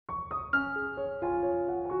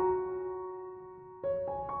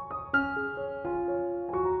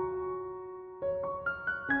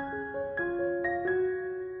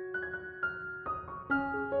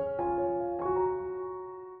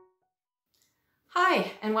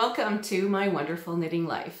Hi, and welcome to My Wonderful Knitting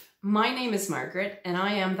Life. My name is Margaret, and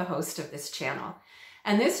I am the host of this channel.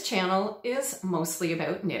 And this channel is mostly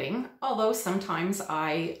about knitting, although sometimes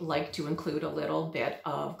I like to include a little bit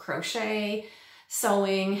of crochet,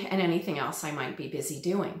 sewing, and anything else I might be busy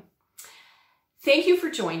doing. Thank you for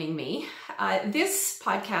joining me. This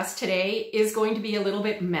podcast today is going to be a little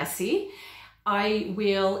bit messy. I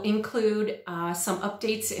will include some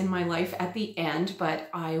updates in my life at the end, but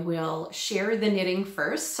I will share the knitting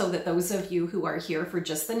first so that those of you who are here for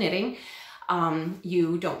just the knitting,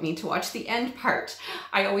 you don't need to watch the end part.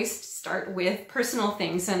 I always start with personal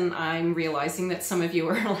things, and I'm realizing that some of you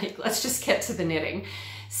are like, let's just get to the knitting.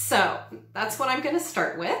 So that's what I'm going to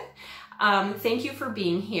start with. Thank you for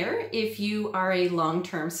being here. If you are a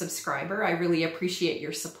long-term subscriber, I really appreciate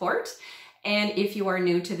your support. And if you are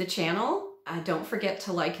new to the channel, don't forget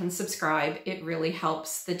to like and subscribe. It really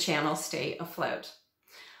helps the channel stay afloat.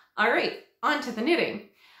 All right, on to the knitting.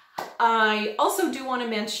 I also do want to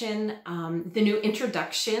mention the new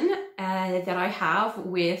introduction that I have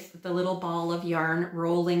with the little ball of yarn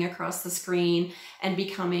rolling across the screen and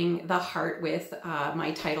becoming the heart with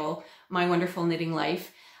my title, My Wonderful Knitting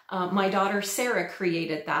Life. My daughter Sarah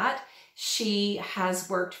created that. She has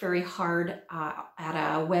worked very hard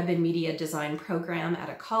at a web and media design program at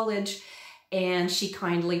a college, and she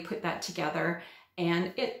kindly put that together,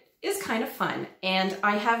 and it is kind of fun. And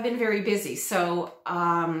I have been very busy, so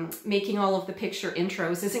making all of the picture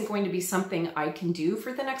intros isn't going to be something I can do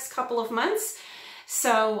for the next couple of months.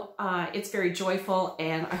 So it's very joyful,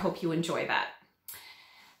 and I hope you enjoy that.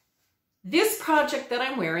 This project that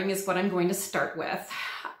I'm wearing is what I'm going to start with.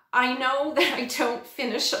 I know that I don't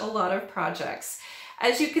finish a lot of projects.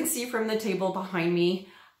 As you can see from the table behind me,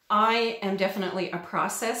 I am definitely a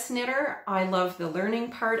process knitter. I love the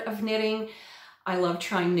learning part of knitting. I love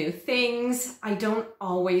trying new things. I don't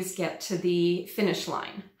always get to the finish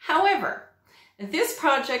line. However, this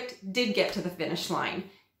project did get to the finish line.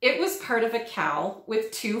 It was part of a cowl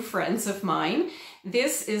with two friends of mine.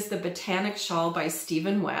 This is the Botanic Shawl by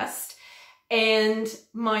Stephen West, and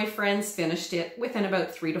my friends finished it within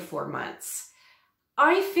about 3 to 4 months.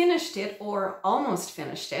 I finished it, or almost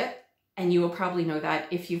finished it, and you will probably know that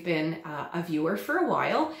if you've been a viewer for a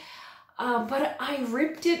while, but I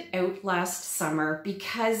ripped it out last summer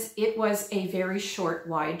because it was a very short,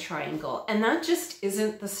 wide triangle, and that just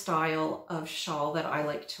isn't the style of shawl that I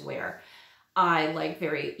like to wear. I like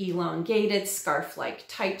very elongated, scarf-like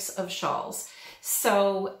types of shawls.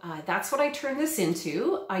 So that's what I turned this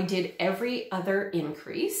into. I did every other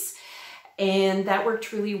increase, and that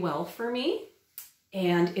worked really well for me.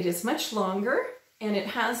 And it is much longer, and it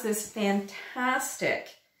has this fantastic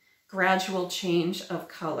gradual change of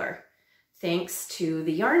color thanks to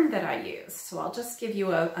the yarn that I use. So I'll just give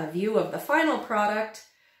you a view of the final product,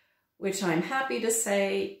 which I'm happy to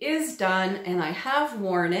say is done, and I have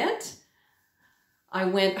worn it. I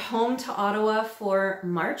went home to Ottawa for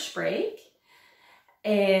March break,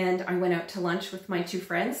 and I went out to lunch with my two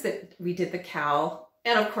friends that we did the cowl.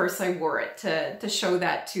 And of course I wore it to show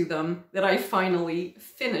that to them, that I finally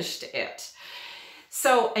finished it.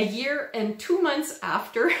 So a year and 2 months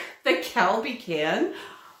after the cowl began,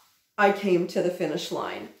 I came to the finish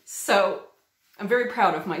line. So I'm very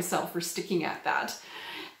proud of myself for sticking at that.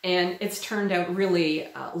 And it's turned out really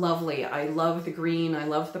lovely. I love the green, I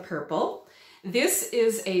love the purple. This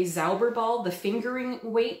is a Zauberball, the fingering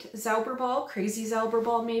weight Zauberball, crazy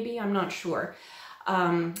Zauberball maybe, I'm not sure.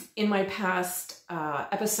 In my past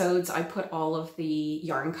episodes, I put all of the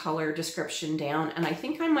yarn color description down, and I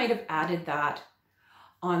think I might have added that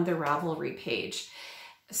on the Ravelry page.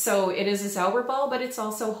 So it is a Zauberball, but it's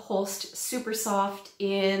also Holst Super Soft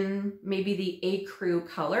in maybe the ecru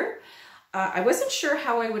color. I wasn't sure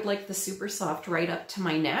how I would like the Super Soft right up to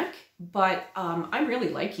my neck, but I'm really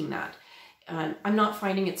liking that. I'm not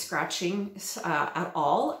finding it scratching at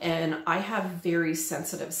all, and I have very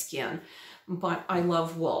sensitive skin, but I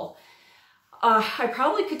love wool. I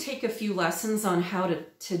probably could take a few lessons on how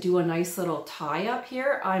to do a nice little tie up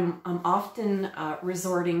here. I'm often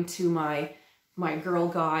resorting to my Girl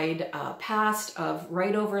Guide past of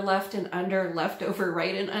right over left and under, left over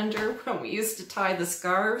right and under, when we used to tie the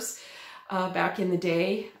scarves back in the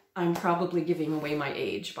day. I'm probably giving away my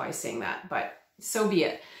age by saying that, but so be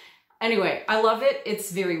it. Anyway, I love it.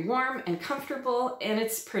 It's very warm and comfortable, and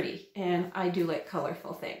it's pretty, and I do like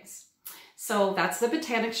colorful things. So that's the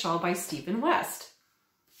Botanic Shawl by Stephen West.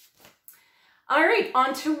 All right,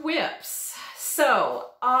 on to whips. So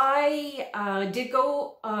I did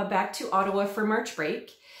go back to Ottawa for March break,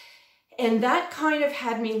 and that kind of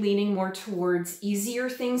had me leaning more towards easier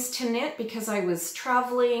things to knit because I was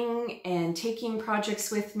traveling and taking projects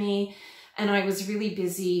with me. and I was really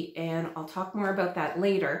busy, and I'll talk more about that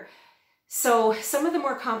later. So some of the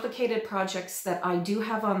more complicated projects that I do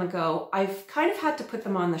have on the go, I've kind of had to put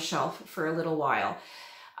them on the shelf for a little while,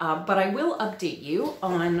 but I will update you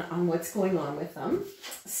on what's going on with them.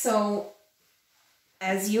 So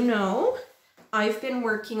as you know, I've been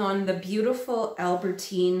working on the beautiful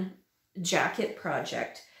Albertine jacket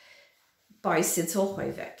project by Sidsel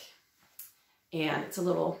Hoivik. And it's a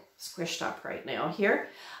little squished up right now here.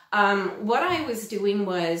 What I was doing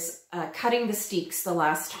was cutting the steeks the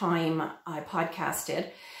last time I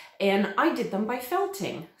podcasted, and I did them by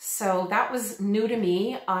felting. So that was new to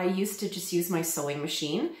me. I used to just use my sewing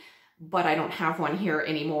machine, but I don't have one here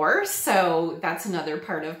anymore. So that's another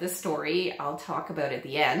part of the story I'll talk about at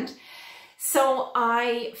the end. So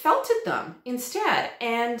I felted them instead,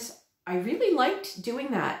 and I really liked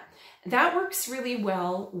doing that. That works really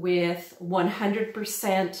well with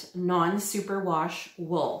 100% non-superwash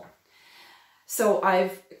wool. So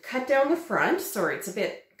I've cut down the front. Sorry, it's a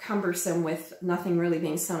bit cumbersome with nothing really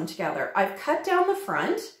being sewn together. I've cut down the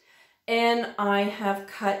front, and I have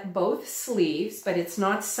cut both sleeves, but it's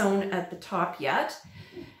not sewn at the top yet.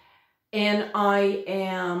 And I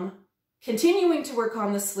am continuing to work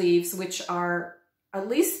on the sleeves, which are at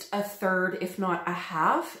least a third, if not a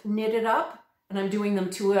half, knitted up. And I'm doing them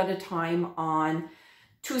 2 at a time on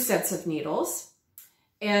 2 sets of needles.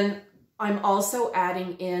 And I'm also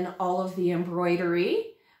adding in all of the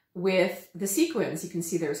embroidery with the sequins. You can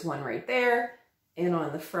see there's one right there. And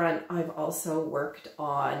on the front, I've also worked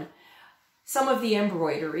on some of the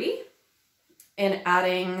embroidery and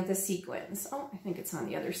adding the sequins. Oh, I think it's on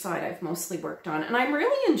the other side I've mostly worked on. And I'm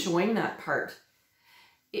really enjoying that part.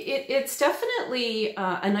 It's definitely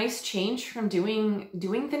a nice change from doing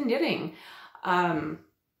the knitting. I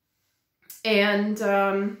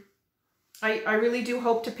really do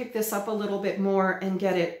hope to pick this up a little bit more and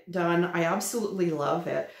get it done. I absolutely love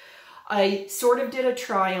it. I sort of did a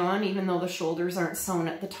try on, even though the shoulders aren't sewn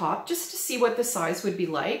at the top, just to see what the size would be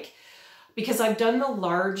like, because I've done the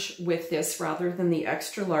large with this rather than the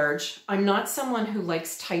extra large. I'm not someone who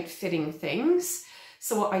likes tight fitting things,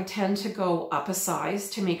 so I tend to go up a size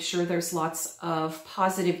to make sure there's lots of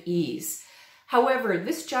positive ease. However,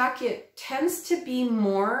 this jacket tends to be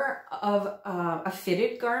more of a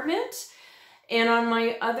fitted garment. And on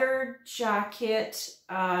my other jacket,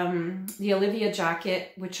 the Olivia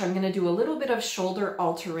jacket, which I'm going to do a little bit of shoulder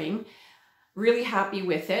altering, really happy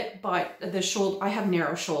with it, but the shoulder, I have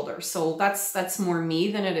narrow shoulders, so that's more me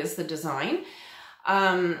than it is the design.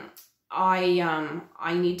 I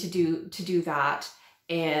need to do that.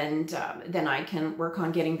 And then I can work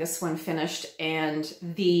on getting this one finished. And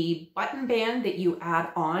the button band that you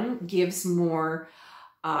add on gives more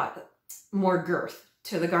girth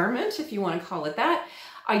to the garment, if you want to call it that.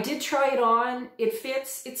 I did try it on. It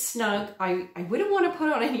fits. It's snug. I wouldn't want to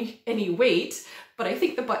put on any weight, but I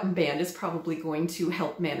think the button band is probably going to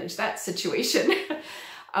help manage that situation.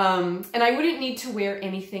 And I wouldn't need to wear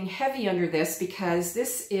anything heavy under this because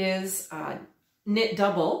this is knit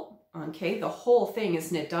double. Okay, the whole thing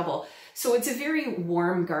is knit double. So it's a very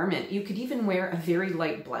warm garment. You could even wear a very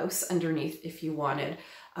light blouse underneath if you wanted,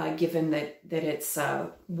 given that it's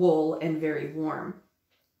wool and very warm.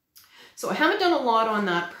 So I haven't done a lot on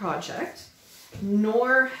that project,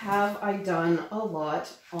 nor have I done a lot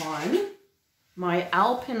on my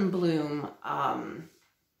Alpine Bloom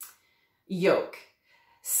yoke.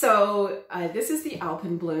 So this is the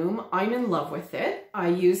Alpine Bloom. I'm in love with it. I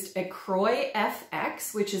used a Croy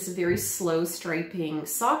FX, which is a very slow striping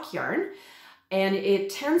sock yarn, and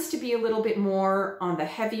it tends to be a little bit more on the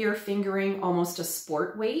heavier fingering, almost a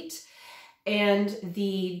sport weight. And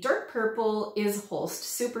the dark purple is Holst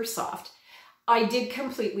super soft. I did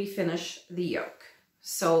completely finish the yoke.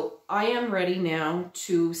 So I am ready now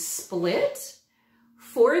to split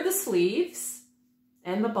for the sleeves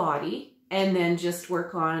and the body, and then just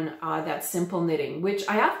work on that simple knitting, which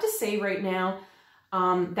I have to say right now,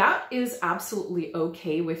 that is absolutely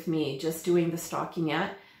okay with me, just doing the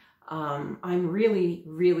stockingette. I'm really,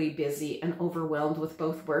 really busy and overwhelmed with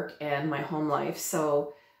both work and my home life.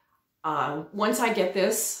 So once I get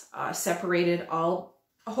this separated, I'll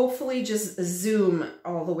hopefully just zoom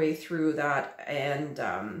all the way through that. And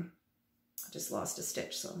I just lost a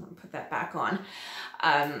stitch, so I'm gonna put that back on.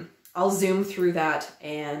 I'll zoom through that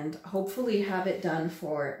and hopefully have it done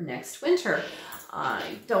for next winter. I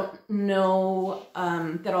don't know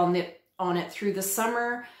that I'll knit on it through the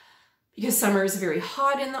summer, because summer is very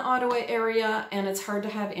hot in the Ottawa area and it's hard to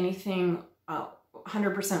have anything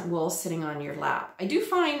 100% wool sitting on your lap. I do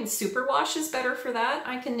find superwash is better for that.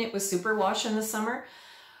 I can knit with superwash in the summer,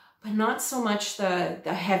 but not so much the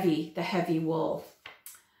heavy wool.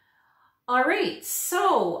 All right,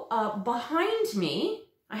 so behind me,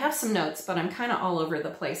 I have some notes, but I'm kind of all over the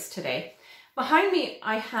place today. Behind me,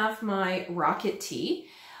 I have my rocket tee,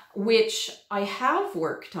 which I have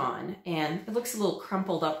worked on, and it looks a little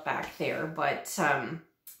crumpled up back there, but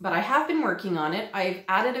I have been working on it. I've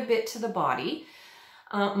added a bit to the body.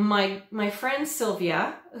 My friend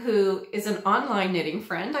Sylvia, who is an online knitting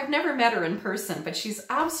friend, I've never met her in person, but she's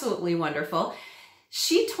absolutely wonderful.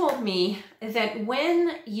 She told me that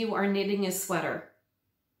when you are knitting a sweater,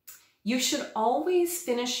 you should always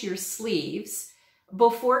finish your sleeves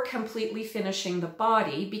before completely finishing the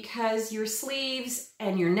body, because your sleeves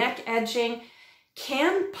and your neck edging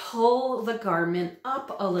can pull the garment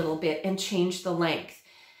up a little bit and change the length.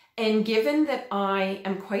 And given that I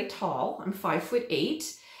am quite tall, I'm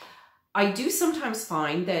 5'8", I do sometimes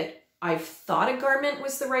find that I've thought a garment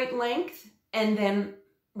was the right length, and then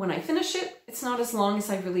when I finish it, it's not as long as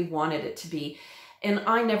I really wanted it to be. And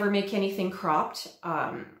I never make anything cropped.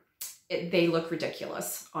 They look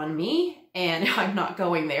ridiculous on me, and I'm not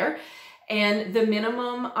going there. And the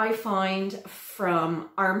minimum I find from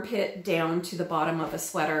armpit down to the bottom of a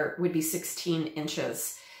sweater would be 16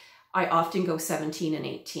 inches. I often go 17 and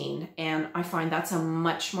 18, and I find that's a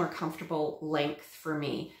much more comfortable length for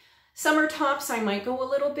me. Summer tops, I might go a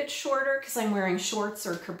little bit shorter because I'm wearing shorts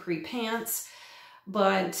or capri pants,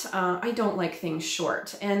 but I don't like things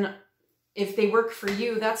short. And if they work for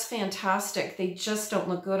you, that's fantastic. They just don't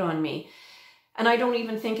look good on me. And I don't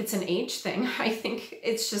even think it's an age thing. I think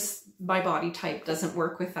it's just my body type doesn't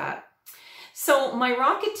work with that. So my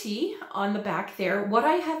rocket tee on the back there, what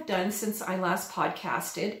I have done since I last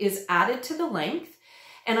podcasted is added to the length,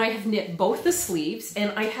 and I have knit both the sleeves,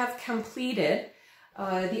 and I have completed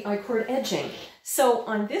the I-cord edging. So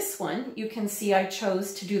on this one, you can see I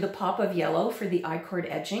chose to do the pop of yellow for the I-cord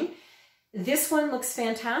edging. This one looks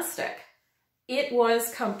fantastic. It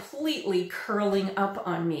was completely curling up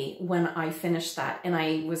on me when I finished that, and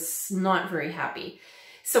I was not very happy.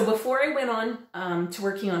 So before I went on to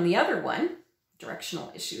working on the other one,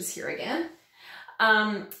 directional issues here again,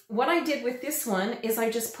 what I did with this one is I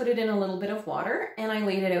just put it in a little bit of water and I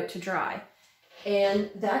laid it out to dry. And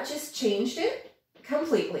that just changed it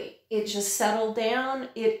completely. It just settled down.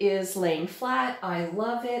 It is laying flat. I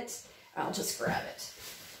love it. I'll just grab it.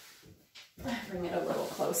 Bring it a little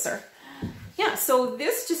closer. Yeah, so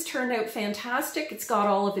this just turned out fantastic. It's got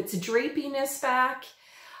all of its drapiness back.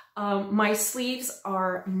 My sleeves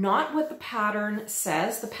are not what the pattern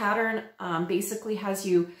says. The pattern basically has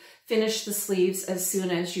you finish the sleeves as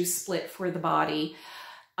soon as you split for the body.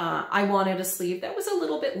 I wanted a sleeve that was a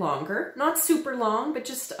little bit longer, not super long, but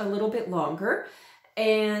just a little bit longer.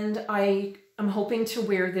 And I am hoping to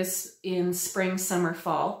wear this in spring, summer,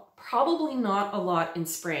 fall. Probably not a lot in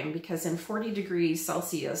spring, because in 40 degrees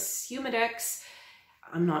Celsius humidex,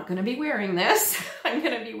 I'm not going to be wearing this. I'm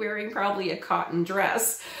going to be wearing probably a cotton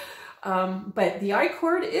dress. But the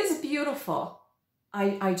I-cord is beautiful.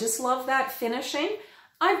 I just love that finishing.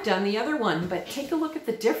 I've done the other one, but take a look at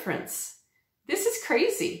the difference. This is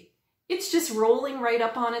crazy. It's just rolling right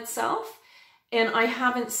up on itself. And I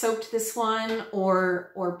haven't soaked this one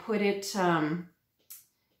or put it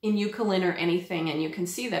in eucalyptus or anything, and you can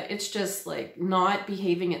see that it's just like not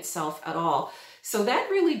behaving itself at all. So that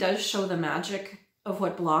really does show the magic of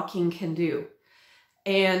what blocking can do.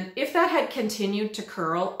 And if that had continued to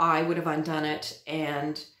curl, I would have undone it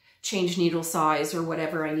and changed needle size or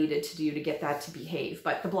whatever I needed to do to get that to behave.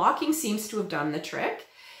 But the blocking seems to have done the trick.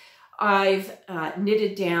 I've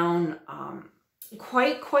knitted down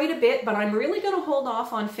quite a bit, but I'm really going to hold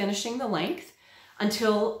off on finishing the length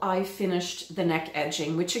until I finished the neck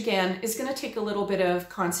edging, which again is going to take a little bit of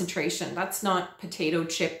concentration. That's not potato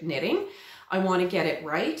chip knitting. I want to get it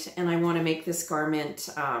right, and I want to make this garment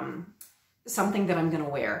something that I'm going to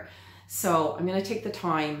wear. So I'm going to take the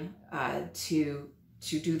time to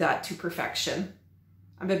do that to perfection.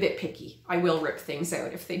 I'm a bit picky. I will rip things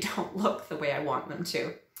out if they don't look the way I want them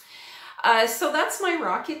to. So that's my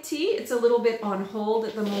rocket tee. It's a little bit on hold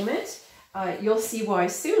at the moment. You'll see why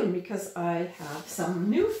soon, because I have some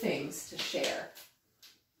new things to share.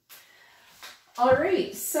 All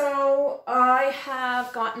right, so I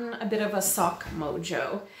have gotten a bit of a sock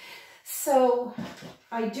mojo. So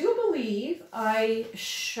I do believe I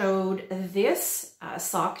showed this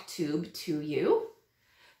sock tube to you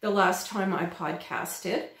the last time I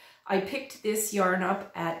podcasted. I picked this yarn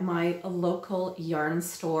up at my local yarn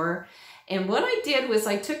store. And what I did was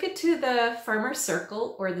I took it to the Farmer's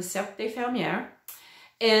Circle, or the Cercle des Fermières,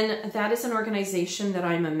 and that is an organization that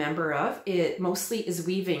I'm a member of. It mostly is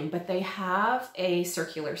weaving, but they have a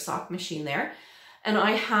circular sock machine there. And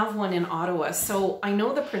I have one in Ottawa, so I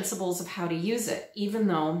know the principles of how to use it, even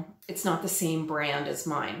though it's not the same brand as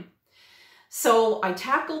mine. So I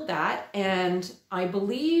tackled that, and I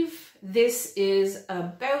believe this is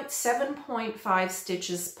about 7.5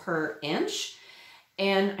 stitches per inch.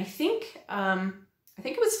 And I think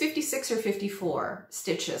it was 56 or 54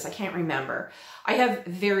 stitches. I can't remember. I have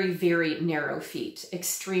very, very narrow feet,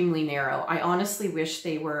 extremely narrow. I honestly wish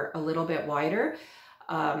they were a little bit wider,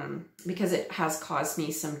 because it has caused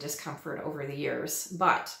me some discomfort over the years.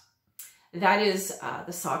 But that is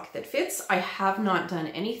the sock that fits. I have not done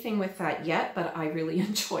anything with that yet, but I really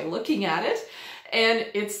enjoy looking at it, and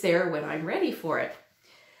it's there when I'm ready for it.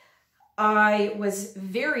 I was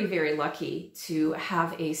very, very lucky to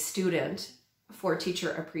have a student for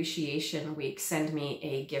Teacher Appreciation Week send me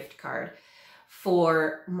a gift card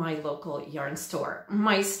for my local yarn store.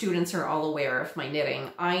 My students are all aware of my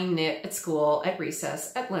knitting. I knit at school, at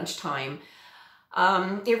recess, at lunchtime.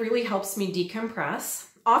 It really helps me decompress.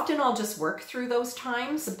 Often I'll just work through those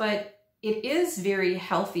times, but it is very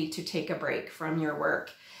healthy to take a break from your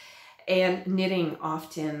work. And knitting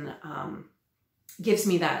often gives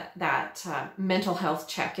me that mental health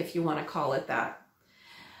check, if you want to call it that.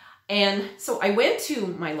 And so I went to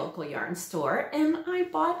my local yarn store and I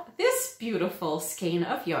bought this beautiful skein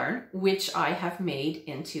of yarn, which I have made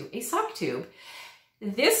into a sock tube.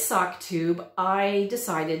 This sock tube, I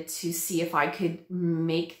decided to see if I could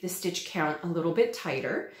make the stitch count a little bit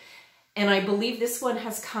tighter. And I believe this one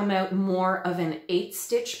has come out more of an 8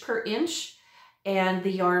 stitch per inch, and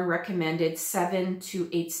the yarn recommended 7 to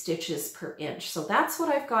 8 stitches per inch. So that's what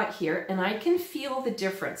I've got here, and I can feel the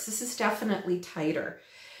difference. This is definitely tighter.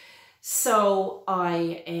 So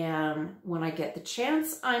when I get the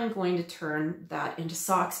chance, I'm going to turn that into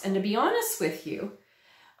socks. And to be honest with you,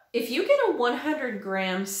 if you get a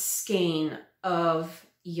 100-gram skein of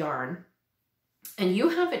yarn and you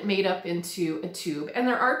have it made up into a tube, and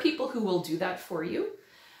there are people who will do that for you,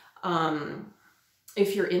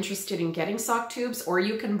 if you're interested in getting sock tubes, or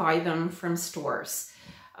you can buy them from stores,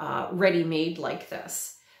 ready-made like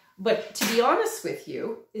this. But to be honest with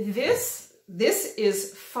you, this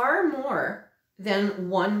is far more than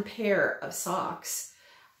one pair of socks.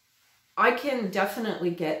 I can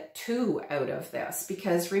definitely get 2 out of this,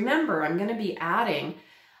 because remember, I'm going to be adding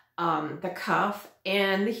the cuff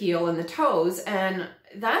and the heel and the toes, and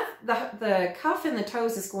the cuff and the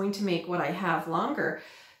toes is going to make what I have longer.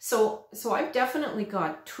 So I've definitely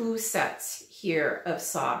got 2 sets here of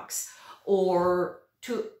socks, or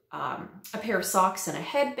a pair of socks and a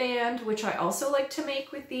headband, which I also like to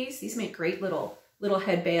make with these. These make great little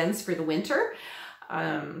headbands for the winter,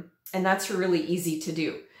 and that's really easy to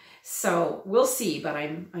do. So we'll see, but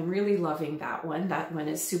I'm really loving that one. That one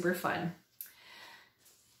is super fun.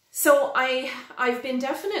 So I've been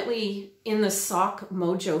definitely in the sock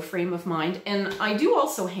mojo frame of mind, and I do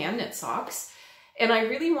also hand knit socks, and I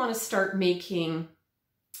really want to start making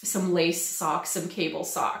some lace socks, some cable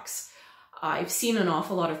socks. I've seen an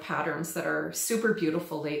awful lot of patterns that are super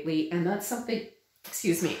beautiful lately, and that's something,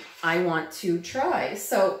 excuse me, I want to try.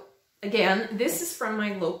 So again, this is from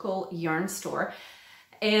my local yarn store,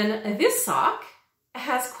 and this sock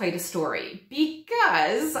has quite a story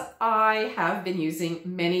because I have been using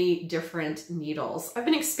many different needles. I've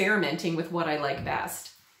been experimenting with what I like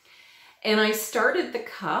best. And I started the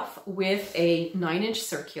cuff with a 9-inch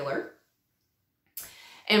circular.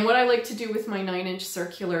 And what I like to do with my 9-inch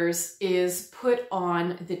circulars is put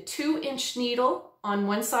on the 2-inch needle on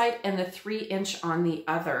one side and the 3-inch on the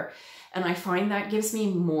other. And I find that gives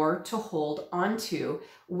me more to hold onto,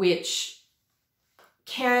 which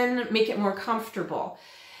can make it more comfortable.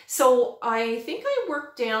 So I think I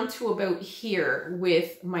worked down to about here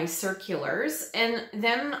with my circulars, and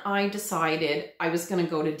then I decided I was going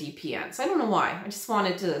to go to DPNs. I don't know why. I just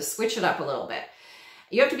wanted to switch it up a little bit.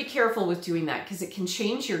 You have to be careful with doing that because it can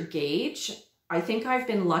change your gauge. I think I've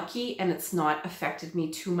been lucky and it's not affected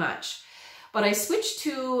me too much. But I switched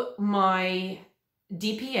to my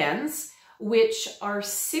DPNs, which are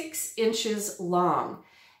 6 inches long.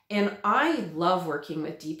 And I love working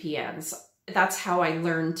with DPNs. That's how I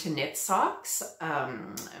learned to knit socks,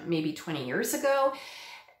 maybe 20 years ago.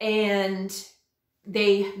 And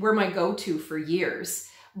they were my go-to for years.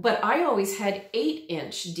 But I always had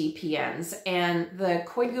 8-inch DPNs, and the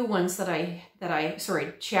Koigu ones Qiaogu.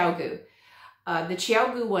 The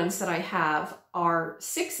Qiaogu ones that I have are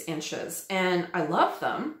 6 inches, and I love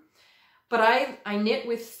them. But I knit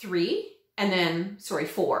with 3, and then,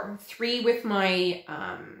 4. 3 with my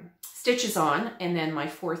stitches on, and then my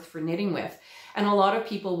 4th for knitting with. And a lot of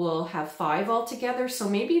people will have 5 altogether, so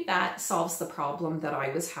maybe that solves the problem that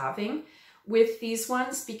I was having with these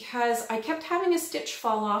ones because I kept having a stitch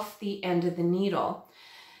fall off the end of the needle.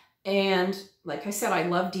 And like I said, I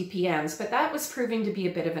love DPNs, but that was proving to be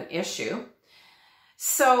a bit of an issue.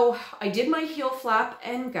 So I did my heel flap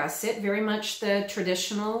and gusset, very much the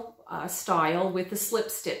traditional style with the slip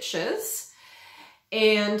stitches.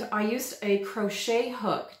 And I used a crochet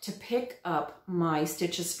hook to pick up my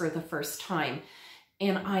stitches for the first time.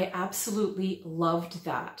 And I absolutely loved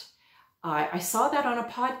that. I saw that on a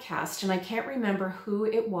podcast, and I can't remember who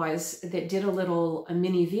it was that did a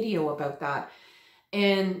mini video about that.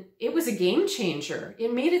 And it was a game changer.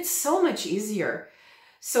 It made it so much easier.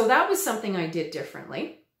 So that was something I did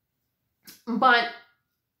differently. But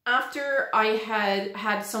after I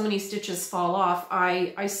had so many stitches fall off,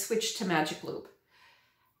 I switched to Magic Loop.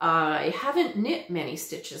 I haven't knit many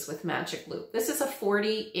stitches with Magic Loop. This is a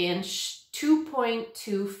 40-inch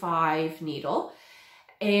 2.25 needle,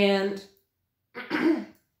 and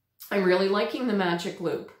I'm really liking the Magic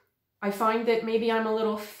Loop. I find that maybe I'm a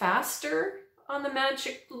little faster on the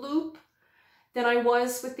Magic Loop than I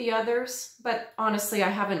was with the others, but honestly, I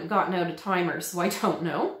haven't gotten out a timer, so I don't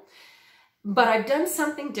know. But I've done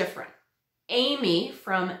something different. Amy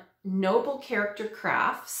from Noble Character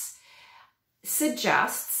Crafts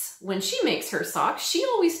suggests when she makes her socks, she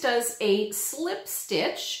always does a slip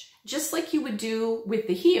stitch, just like you would do with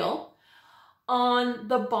the heel, on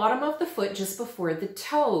the bottom of the foot just before the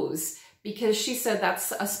toes, because she said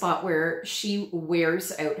that's a spot where she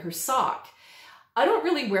wears out her sock. I don't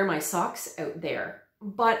really wear my socks out there,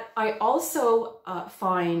 but I also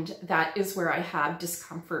find that is where I have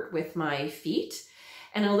discomfort with my feet,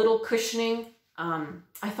 and a little cushioning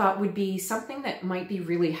I thought would be something that might be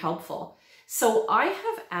really helpful. So I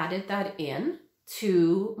have added that in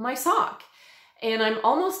to my sock, and I'm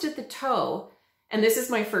almost at the toe, and this is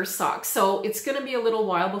my first sock. So it's going to be a little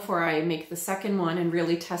while before I make the second one and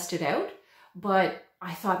really test it out, but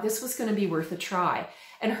I thought this was going to be worth a try.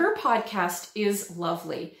 And her podcast is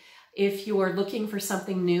lovely. If you are looking for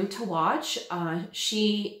something new to watch,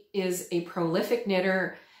 she is a prolific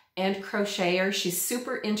knitter and crocheter. She's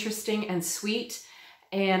super interesting and sweet,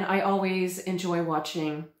 and I always enjoy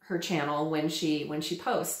watching her channel when she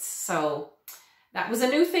posts. So that was a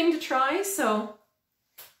new thing to try, so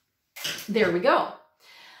there we go.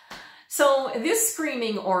 So this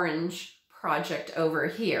Screaming Orange project over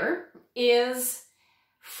here is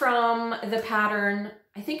from the pattern,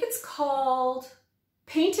 I think it's called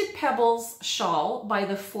Painted Pebbles Shawl by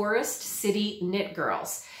the Forest City Knit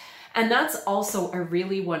Girls. And that's also a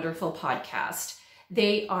really wonderful podcast.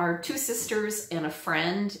 They are two sisters and a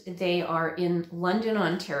friend. They are in London,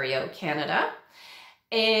 Ontario, Canada.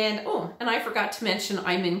 And, oh, and I forgot to mention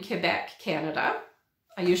I'm in Quebec, Canada.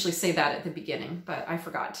 I usually say that at the beginning, but I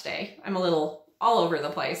forgot today. I'm a little all over the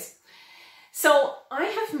place. So I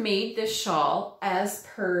have made this shawl as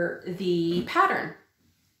per the pattern.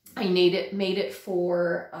 I made it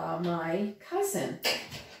for my cousin,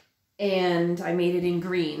 and I made it in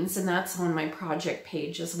greens, and that's on my project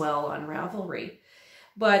page as well on Ravelry.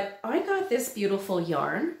 But I got this beautiful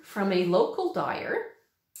yarn from a local dyer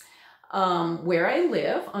where I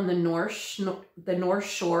live on the north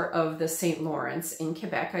shore of the St. Lawrence in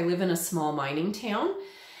Quebec. I live in a small mining town,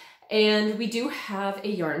 and we do have a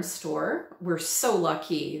yarn store. We're so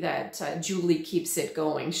lucky that Julie keeps it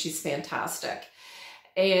going. She's fantastic.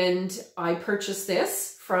 And I purchased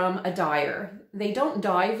this from a dyer. They don't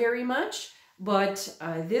dye very much, but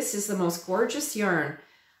this is the most gorgeous yarn.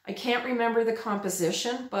 I can't remember the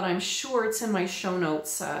composition, but I'm sure it's in my show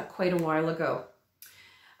notes quite a while ago.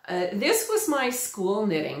 This was my school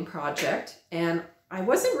knitting project, and I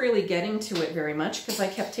wasn't really getting to it very much because I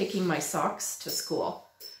kept taking my socks to school.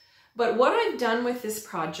 But what I've done with this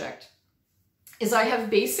project is I have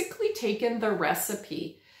basically taken the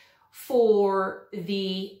recipe for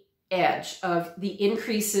the edge of the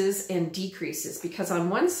increases and decreases, because on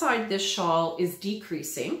one side this shawl is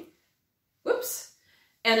decreasing, whoops,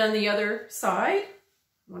 and on the other side,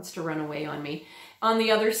 wants to run away on me, on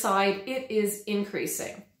the other side it is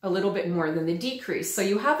increasing a little bit more than the decrease. So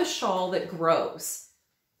you have a shawl that grows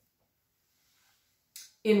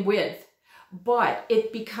in width, but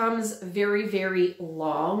it becomes very, very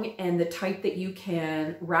long and the type that you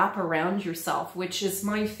can wrap around yourself, which is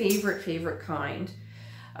my favorite kind,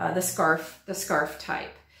 the scarf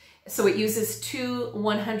type. So it uses two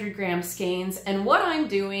 100-gram skeins, and what I'm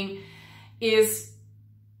doing is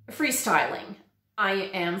freestyling. I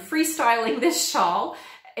am freestyling this shawl,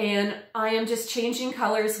 and I am just changing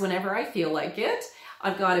colors whenever I feel like it.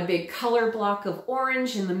 I've got a big color block of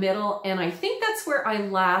orange in the middle, and I think that's where I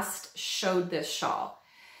last showed this shawl.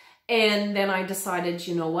 And then I decided,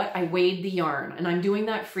 you know what, I weighed the yarn, and I'm doing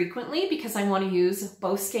that frequently because I want to use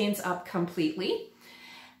both skeins up completely.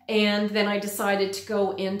 And then I decided to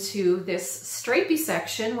go into this stripey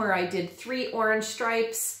section where I did 3 orange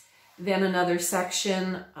stripes, then another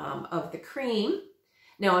section of the cream.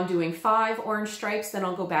 Now I'm doing 5 orange stripes, then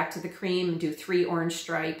I'll go back to the cream and do 3 orange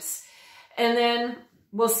stripes. And then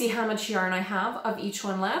we'll see how much yarn I have of each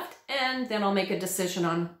one left, and then I'll make a decision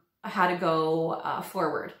on how to go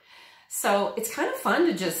forward. So it's kind of fun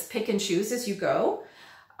to just pick and choose as you go.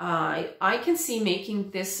 I can see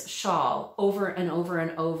making this shawl over and over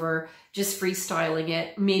and over, just freestyling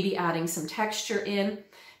it, maybe adding some texture in,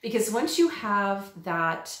 because once you have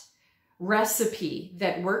that recipe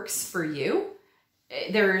that works for you,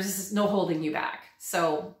 there's no holding you back.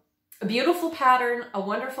 So a beautiful pattern, a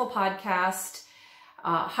wonderful podcast,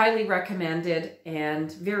 highly recommended,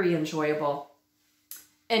 and very enjoyable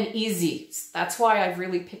and easy. That's why I've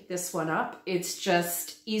really picked this one up. It's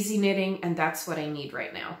just easy knitting, and that's what I need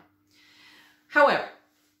right now. However,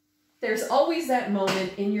 there's always that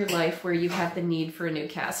moment in your life where you have the need for a new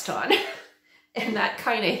cast on. And that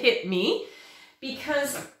kind of hit me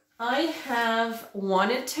because I have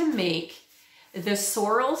wanted to make the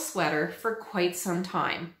Sorrel sweater for quite some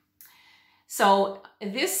time. So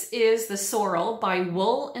this is the Sorrel by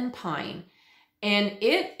Wool and Pine, and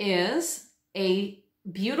it is a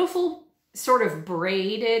beautiful sort of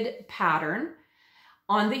braided pattern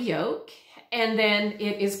on the yoke, and then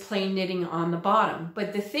it is plain knitting on the bottom.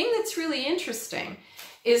 But the thing that's really interesting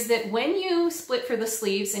is that when you split for the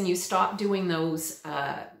sleeves and you stop doing those,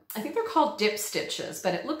 I think they're called dip stitches,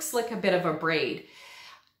 but it looks like a bit of a braid.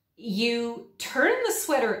 You turn the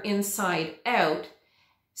sweater inside out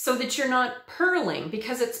so that you're not purling,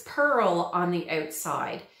 because it's purl on the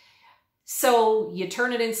outside. So you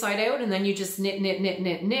turn it inside out and then you just knit, knit, knit,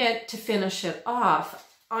 knit, knit to finish it off.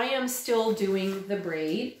 I am still doing the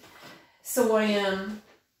braid, so I am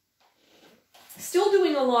still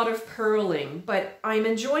doing a lot of purling, but I'm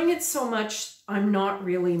enjoying it so much I'm not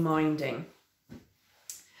really minding.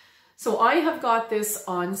 So I have got this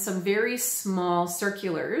on some very small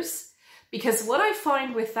circulars, because what I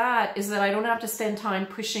find with that is that I don't have to spend time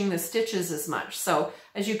pushing the stitches as much. So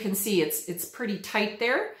as you can see, it's pretty tight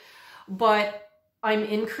there, but I'm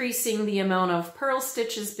increasing the amount of purl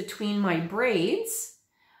stitches between my braids,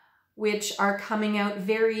 which are coming out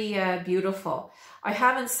very beautiful. I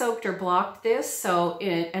haven't soaked or blocked this, so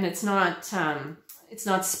it's not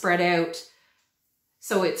spread out,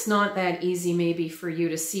 so it's not that easy maybe for you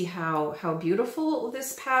to see how beautiful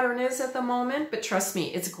this pattern is at the moment, but trust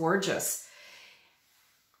me, it's gorgeous.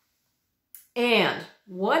 And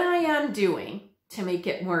what I am doing to make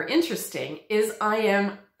it more interesting is I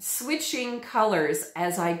am switching colors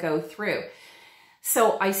as I go through.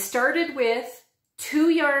 So I started with 2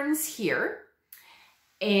 yarns here,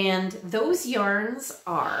 and those yarns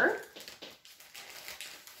are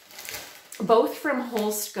both from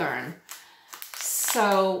Holst Garn.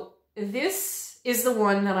 So this is the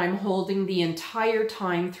one that I'm holding the entire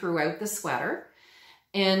time throughout the sweater.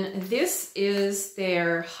 And this is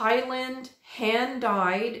their Highland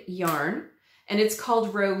hand-dyed yarn, and it's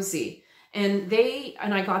called Rosie. And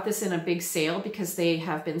I got this in a big sale because they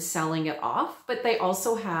have been selling it off, but they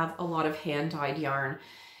also have a lot of hand-dyed yarn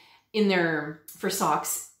in for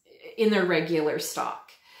socks in their regular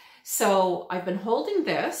stock. So I've been holding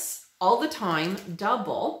this all the time,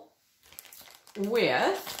 double,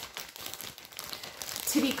 with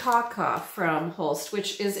𝐒𝐿 from Holst,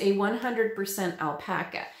 which is a 100%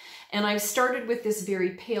 alpaca. And I've started with this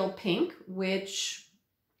very pale pink, which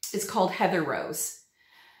is called Heather Rose.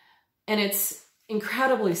 And it's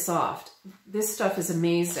incredibly soft. This stuff is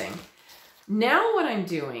amazing. Now what I'm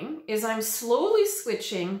doing is I'm slowly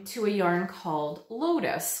switching to a yarn called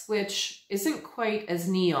Lotus, which isn't quite as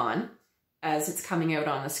neon as it's coming out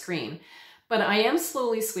on the screen. But I am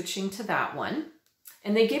slowly switching to that one.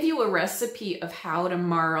 And they give you a recipe of how to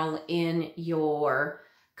marl in your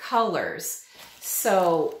colors.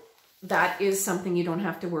 So that is something you don't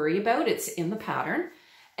have to worry about. It's in the pattern.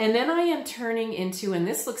 And then I am turning into, and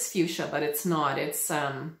this looks fuchsia, but it's not. It's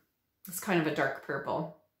kind of a dark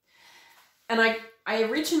purple. And I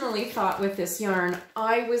originally thought with this yarn,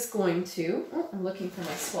 I was going to, oh, I'm looking for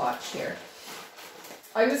my swatch here.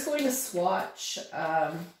 I was going to swatch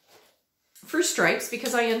for stripes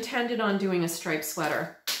because I intended on doing a striped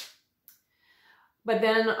sweater. But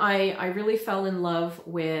then I really fell in love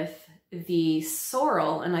with the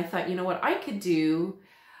Sorrel, and I thought, you know what, I could do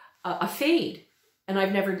a fade. And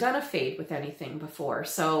I've never done a fade with anything before,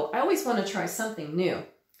 so I always want to try something new.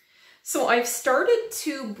 So I've started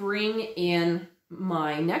to bring in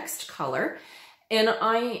my next color, And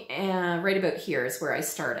right about here is where I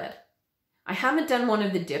started. I haven't done one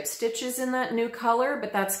of the dip stitches in that new color,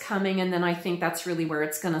 but that's coming. And then I think that's really where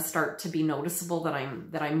it's going to start to be noticeable that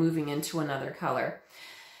I'm moving into another color.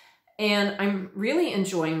 And I'm really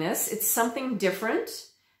enjoying this. It's something different,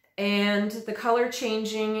 and the color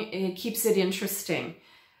changing, it keeps it interesting.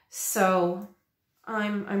 So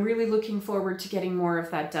I'm really looking forward to getting more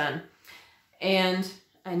of that done. And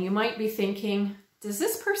you might be thinking, does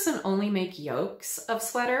this person only make yokes of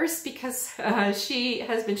sweaters? Because she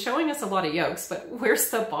has been showing us a lot of yokes, but where's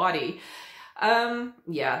the body?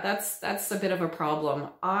 Yeah, that's a bit of a problem.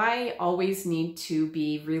 I always need to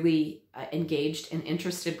be really engaged and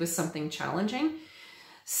interested with something challenging.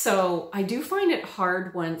 So I do find it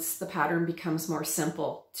hard once the pattern becomes more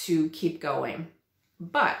simple to keep going.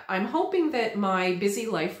 But I'm hoping that my busy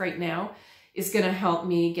life right now is going to help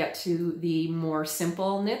me get to the more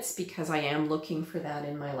simple knits, because I am looking for that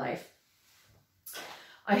in my life.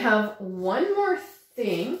 I have one more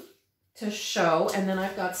thing to show, and then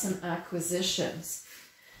I've got some acquisitions.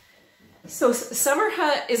 So summer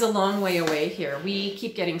is a long way away here. We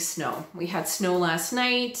keep getting snow. We had snow last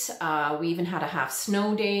night. We even had a half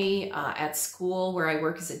snow day at school where I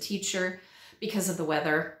work as a teacher because of the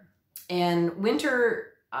weather. And winter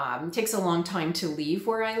takes a long time to leave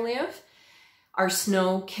where I live. Our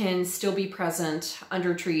snow can still be present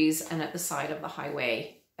under trees and at the side of the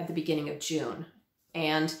highway at the beginning of June.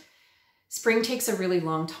 And spring takes a really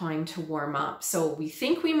long time to warm up. So we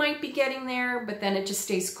think we might be getting there, but then it just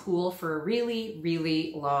stays cool for a really,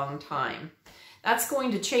 really long time. That's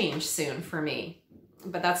going to change soon for me,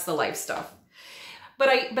 but that's the life stuff. But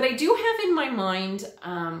I do have in my mind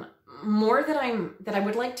more that I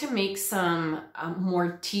would like to make some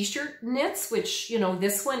more t-shirt knits, which, you know,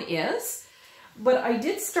 this one is. But I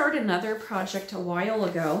did start another project a while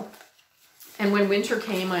ago, and when winter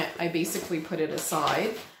came, I basically put it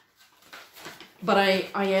aside. But I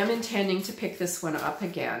am intending to pick this one up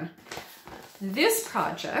again. This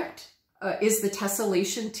project is the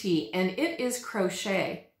Tessellation tee, and it is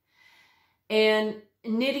crochet. And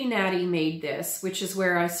Nitty Natty made this, which is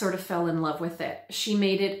where I sort of fell in love with it. She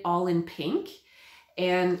made it all in pink,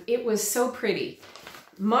 and it was so pretty.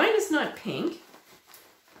 Mine is not pink,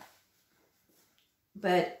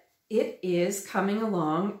 but it is coming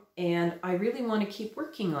along, and I really want to keep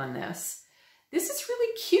working on this. This is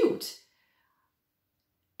really cute.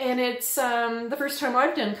 And it's the first time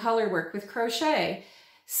I've done color work with crochet.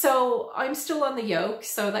 So I'm still on the yoke,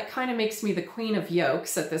 so that kind of makes me the queen of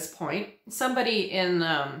yokes at this point. Somebody in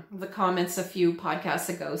the comments a few podcasts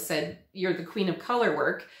ago said, you're the queen of color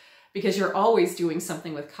work because you're always doing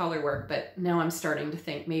something with color work. But now I'm starting to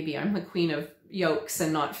think maybe I'm the queen of yokes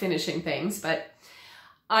and not finishing things. But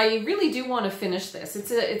I really do want to finish this.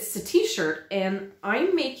 It's a t-shirt, and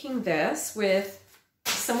I'm making this with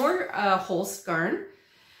some more Holst garn.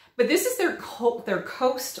 But this is their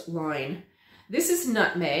Coast line. This is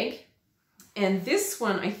Nutmeg, and this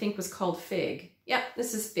one I think was called Fig. Yeah,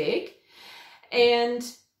 this is Fig. And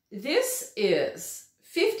this is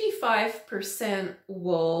 55%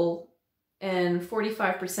 wool and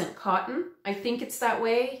 45% cotton. I think it's that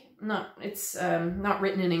way. It's not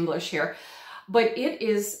written in English here. But it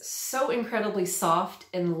is so incredibly soft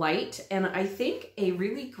and light, and I think a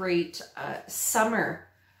really great summer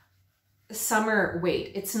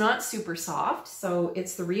weight. It's not super soft, so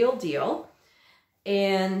it's the real deal.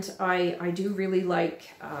 And I do really like,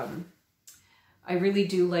 I really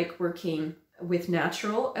do like working with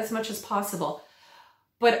natural as much as possible.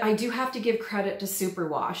 But I do have to give credit to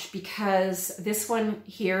superwash, because this one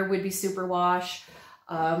here would be superwash.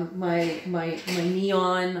 My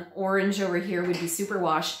neon orange over here would be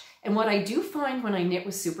superwash. And what I do find when I knit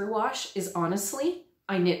with superwash is, honestly,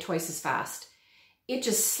 I knit twice as fast. It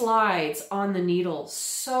just slides on the needle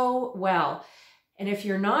so well. And if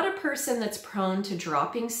you're not a person that's prone to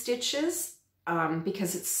dropping stitches,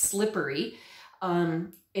 because it's slippery,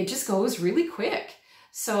 it just goes really quick.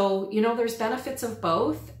 So, you know, there's benefits of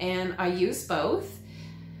both, and I use both.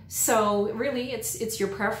 So really it's your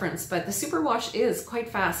preference, but the superwash is quite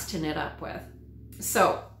fast to knit up with.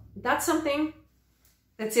 So that's something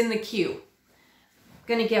that's in the queue.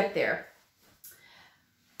 Gonna get there.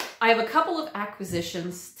 I have a couple of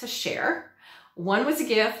acquisitions to share. One was a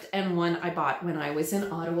gift, and one I bought when I was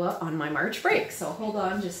in Ottawa on my March break. So hold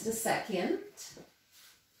on just a second.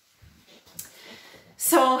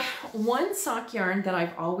 So one sock yarn that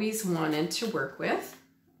I've always wanted to work with.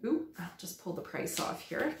 Ooh, I'll just pull the price off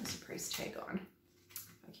here. There's a price tag on.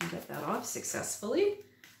 I can get that off successfully.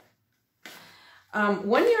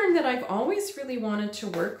 One yarn that I've always really wanted to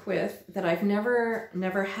work with that I've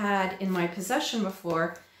never had in my possession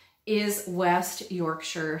before is West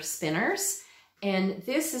Yorkshire Spinners. And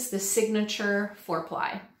this is the signature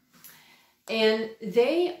 4-ply. And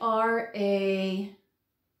they are a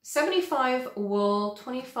 75 wool,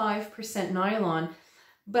 25% nylon,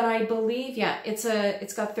 but I believe, yeah, it's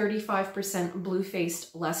got 35%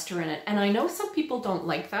 blue-faced luster in it. And I know some people don't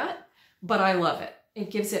like that, but I love it. It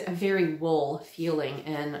gives it a very wool feeling,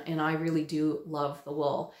 and I really do love the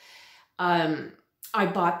wool. I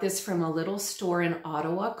bought this from a little store in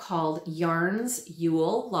Ottawa called Yarns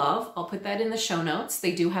You'll Love. I'll put that in the show notes.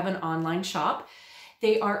 They do have an online shop.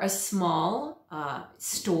 They are a small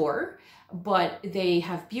store, but they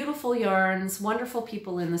have beautiful yarns, wonderful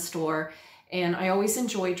people in the store, and I always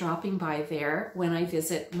enjoy dropping by there when I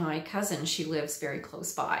visit my cousin. She lives very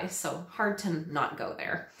close by, so hard to not go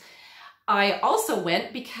there. I also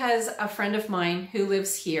went because a friend of mine who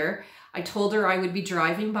lives here, I told her I would be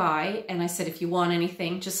driving by, and I said, if you want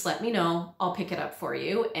anything, just let me know. I'll pick it up for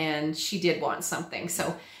you. And she did want something.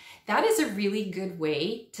 So that is a really good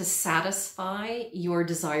way to satisfy your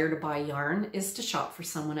desire to buy yarn, is to shop for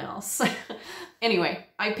someone else. Anyway,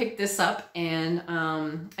 I picked this up, and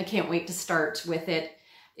I can't wait to start with it.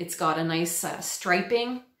 It's got a nice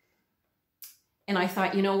striping. And I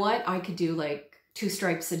thought, you know what? I could do like 2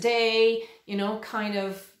 stripes a day, you know, kind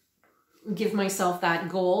of give myself that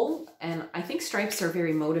goal, and I think stripes are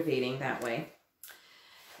very motivating that way.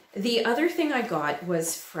 The other thing I got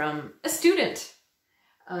was from a student.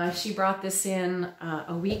 She brought this in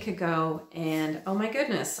a week ago, and oh my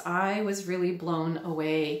goodness, I was really blown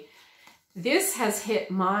away. This has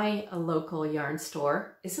hit my local yarn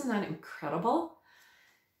store. Isn't that incredible?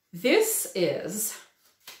 This is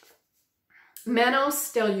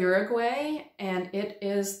Manos del Uruguay, and it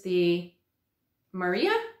is the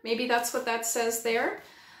Maria, maybe that's what that says there.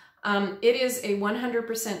 It is a 100%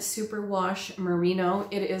 superwash merino.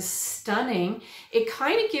 It is stunning. It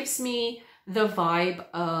kind of gives me the vibe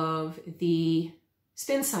of the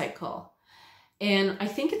Spin Cycle. And I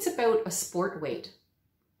think it's about a sport weight,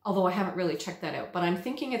 although I haven't really checked that out, but I'm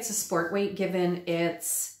thinking it's a sport weight given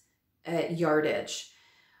its yardage.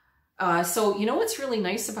 So you know what's really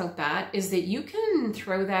nice about that is that you can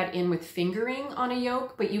throw that in with fingering on a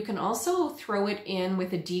yoke, but you can also throw it in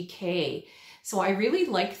with a DK. So I really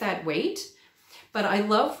like that weight, but I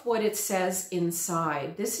love what it says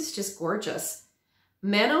inside. This is just gorgeous.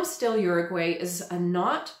 Manos del Uruguay is a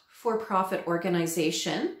not-for-profit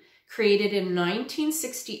organization created in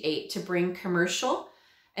 1968 to bring commercial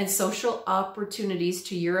and social opportunities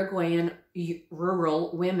to Uruguayan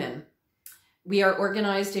rural women. We are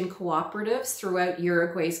organized in cooperatives throughout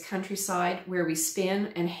Uruguay's countryside where we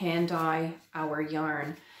spin and hand dye our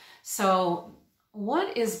yarn. So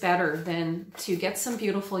what is better than to get some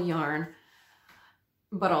beautiful yarn,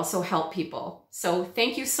 but also help people? So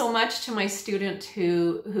thank you so much to my student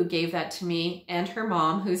who gave that to me, and her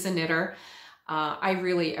mom, who's a knitter. I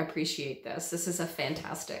really appreciate this. This is a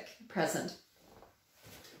fantastic present.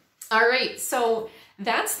 All right, so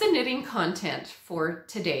that's the knitting content for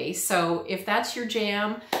today. So if that's your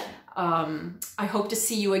jam, I hope to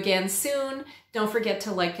see you again soon. Don't forget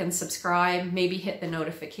to like and subscribe, maybe hit the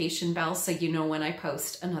notification bell so you know when I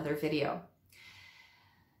post another video.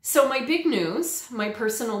 So my big news, my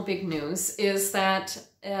personal big news, is that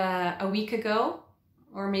a week ago,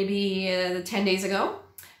 or maybe 10 days ago,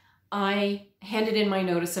 I handed in my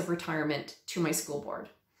notice of retirement to my school board.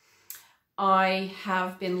 I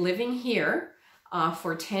have been living here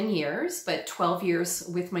for 10 years, but 12 years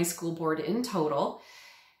with my school board in total.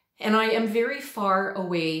 And I am very far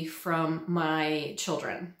away from my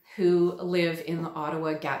children who live in the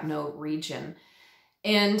Ottawa-Gatineau region.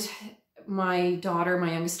 And my daughter,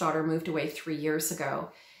 my youngest daughter, moved away 3 years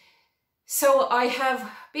ago. So I have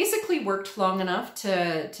basically worked long enough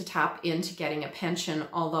to tap into getting a pension,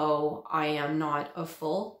 although I am not of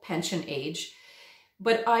full pension age.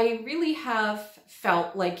 But I really have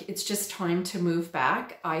felt like it's just time to move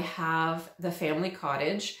back. I have the family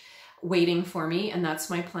cottage waiting for me, and that's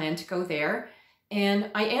my plan to go there. And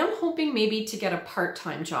I am hoping maybe to get a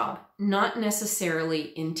part-time job, not necessarily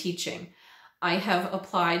in teaching. I have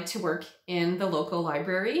applied to work in the local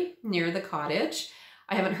library near the cottage.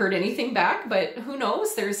 I haven't heard anything back, but who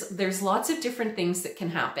knows? There's lots of different things that can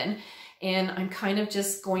happen. And I'm kind of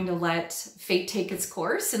just going to let fate take its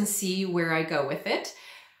course and see where I go with it.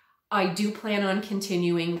 I do plan on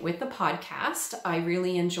continuing with the podcast. I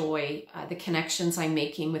really enjoy the connections I'm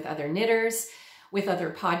making with other knitters, with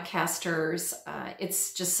other podcasters.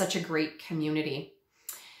 It's just such a great community.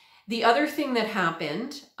 The other thing that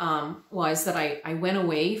happened was that I went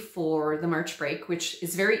away for the March break, which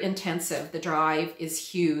is very intensive. The drive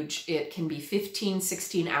is huge. It can be 15,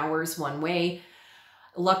 16 hours one way.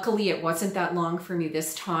 Luckily, it wasn't that long for me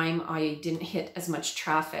this time. I didn't hit as much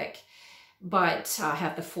traffic, but I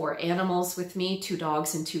have the 4 animals with me, 2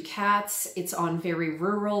 dogs and 2 cats. It's on very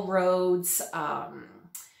rural roads.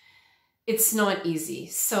 It's not easy.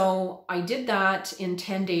 So I did that in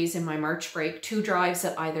 10 days in my March break, 2 drives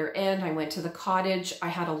at either end. I went to the cottage. I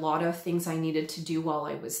had a lot of things I needed to do while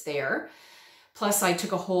I was there. Plus I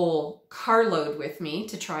took a whole carload with me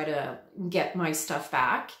to try to get my stuff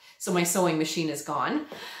back. So my sewing machine is gone,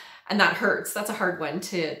 and that hurts. That's a hard one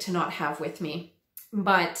to not have with me.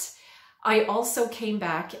 But I also came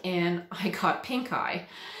back and I got pink eye.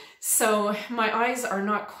 So my eyes are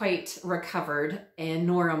not quite recovered, and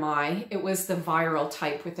nor am I. It was the viral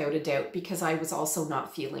type without a doubt, because I was also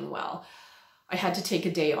not feeling well. I had to take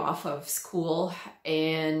a day off of school,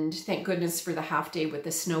 and thank goodness for the half day with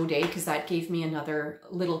the snow day, because that gave me another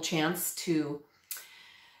little chance to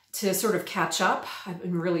sort of catch up. I've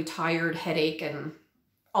been really tired, headache, and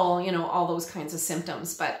all those kinds of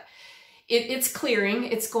symptoms, but it's clearing,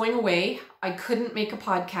 it's going away. I couldn't make a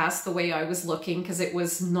podcast the way I was looking because it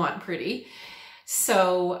was not pretty.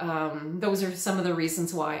 So those are some of the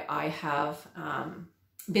reasons why I have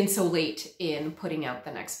been so late in putting out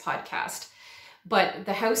the next podcast. But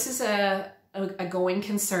the house is a going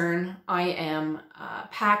concern. I am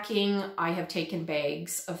packing. I have taken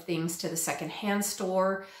bags of things to the secondhand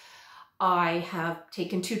store. I have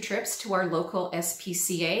taken 2 trips to our local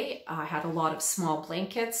SPCA. I had a lot of small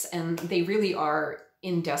blankets, and they really are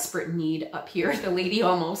in desperate need up here. The lady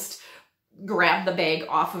almost grabbed the bag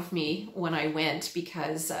off of me when I went,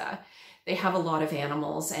 because they have a lot of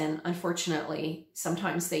animals, and unfortunately,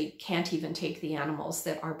 sometimes they can't even take the animals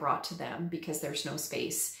that are brought to them because there's no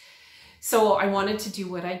space. So I wanted to do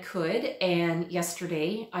what I could, and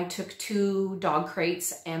yesterday I took 2 dog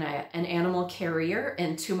crates and an animal carrier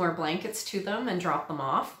and 2 more blankets to them and dropped them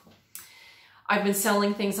off. I've been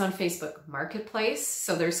selling things on Facebook Marketplace,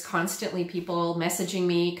 so there's constantly people messaging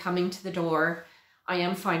me, coming to the door. I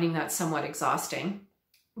am finding that somewhat exhausting,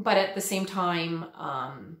 but at the same time,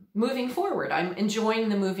 moving forward. I'm enjoying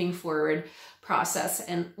the moving forward process,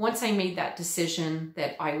 and once I made that decision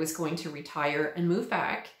that I was going to retire and move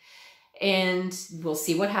back, and we'll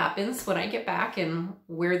see what happens when I get back and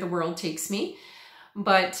where the world takes me.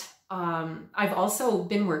 But I've also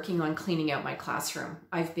been working on cleaning out my classroom.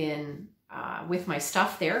 I've been with my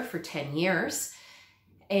stuff there for 10 years,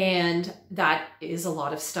 and that is a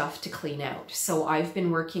lot of stuff to clean out. So I've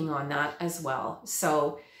been working on that as well.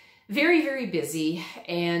 So very, very busy,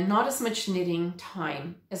 and not as much knitting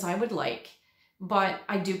time as I would like, but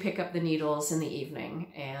I do pick up the needles in the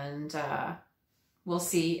evening, and we'll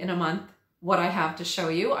see in a month what I have to show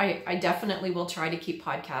you. I definitely will try to keep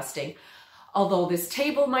podcasting. Although this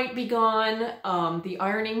table might be gone, the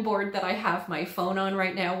ironing board that I have my phone on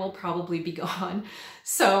right now will probably be gone.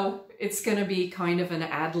 So it's gonna be kind of an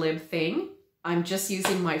ad-lib thing. I'm just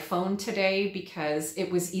using my phone today because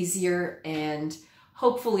it was easier, and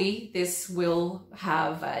hopefully this will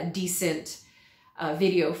have a decent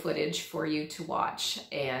video footage for you to watch,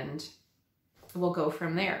 and we'll go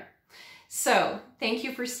from there. So thank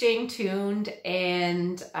you for staying tuned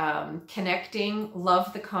and connecting.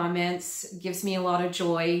 Love the comments. Gives me a lot of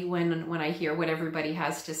joy when I hear what everybody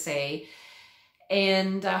has to say.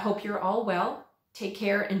 And I hope you're all well. Take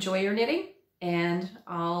care. Enjoy your knitting. And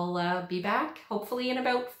I'll be back hopefully in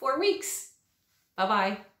about 4 weeks.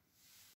 Bye-bye.